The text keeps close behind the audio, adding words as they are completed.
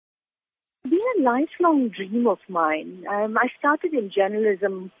a lifelong dream of mine. I started in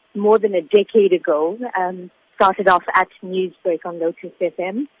journalism more than a decade ago. Started off at Newsbreak on Lotus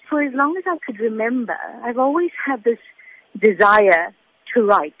FM. For as long as I could remember, I've always had this desire to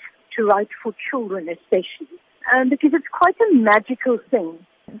write for children especially, because it's quite a magical thing.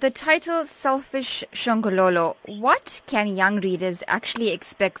 The title Selfish Shongololo, what can young readers actually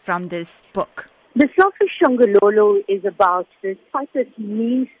expect from this book? The Selfish Shongololo is about this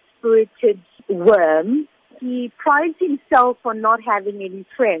mean-spirited worm. He prides himself on not having any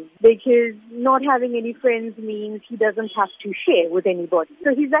friends, because not having any friends means he doesn't have to share with anybody.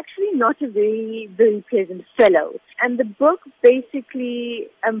 So he's actually not a very, very pleasant fellow. And the book basically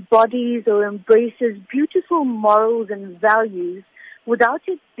embodies or embraces beautiful morals and values without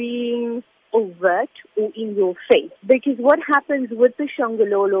it being overt or in your face. Because what happens with the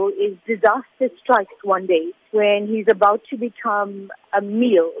Shongololo is disaster strikes one day when he's about to become a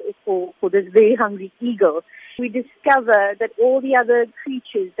meal for this very hungry eagle. We discover that all the other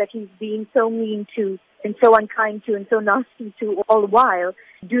creatures that he's being so mean to and so unkind to and so nasty to all the while,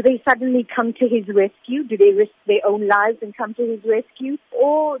 do they suddenly come to his rescue? Do they risk their own lives and come to his rescue?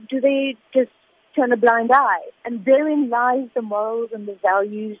 Or do they just turn a blind eye? And therein lies the morals and the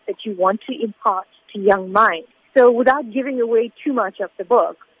values that you want to impart to young minds. So without giving away too much of the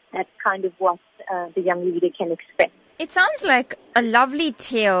book, that's kind of what the young reader can expect. It sounds like a lovely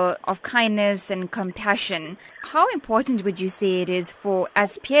tale of kindness and compassion. How important would you say it is for,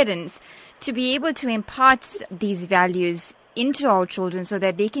 as parents, to be able to impart these values into our children so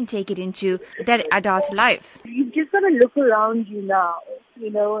that they can take it into their adult life? You've just got to look around you now,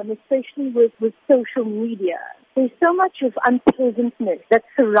 and especially with social media. There's so much of unpleasantness that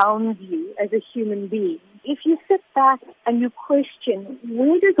surrounds you as a human being. If you sit back and you question,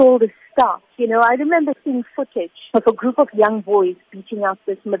 where does all this start? I remember seeing footage of a group of young boys beating up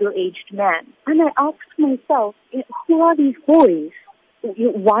this middle-aged man. And I asked myself, who are these boys?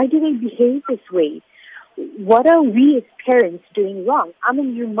 Why do they behave this way? What are we as parents doing wrong? I'm a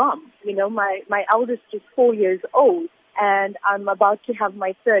new mom. My eldest is 4 years old, and I'm about to have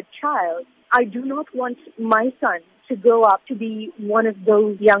my third child. I do not want my son to grow up to be one of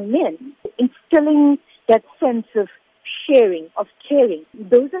those young men. Instilling that sense of sharing, of caring,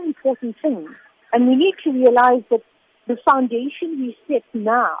 those are important things. And we need to realize that the foundation we set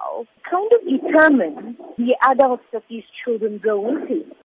now kind of determines the adults that these children grow into.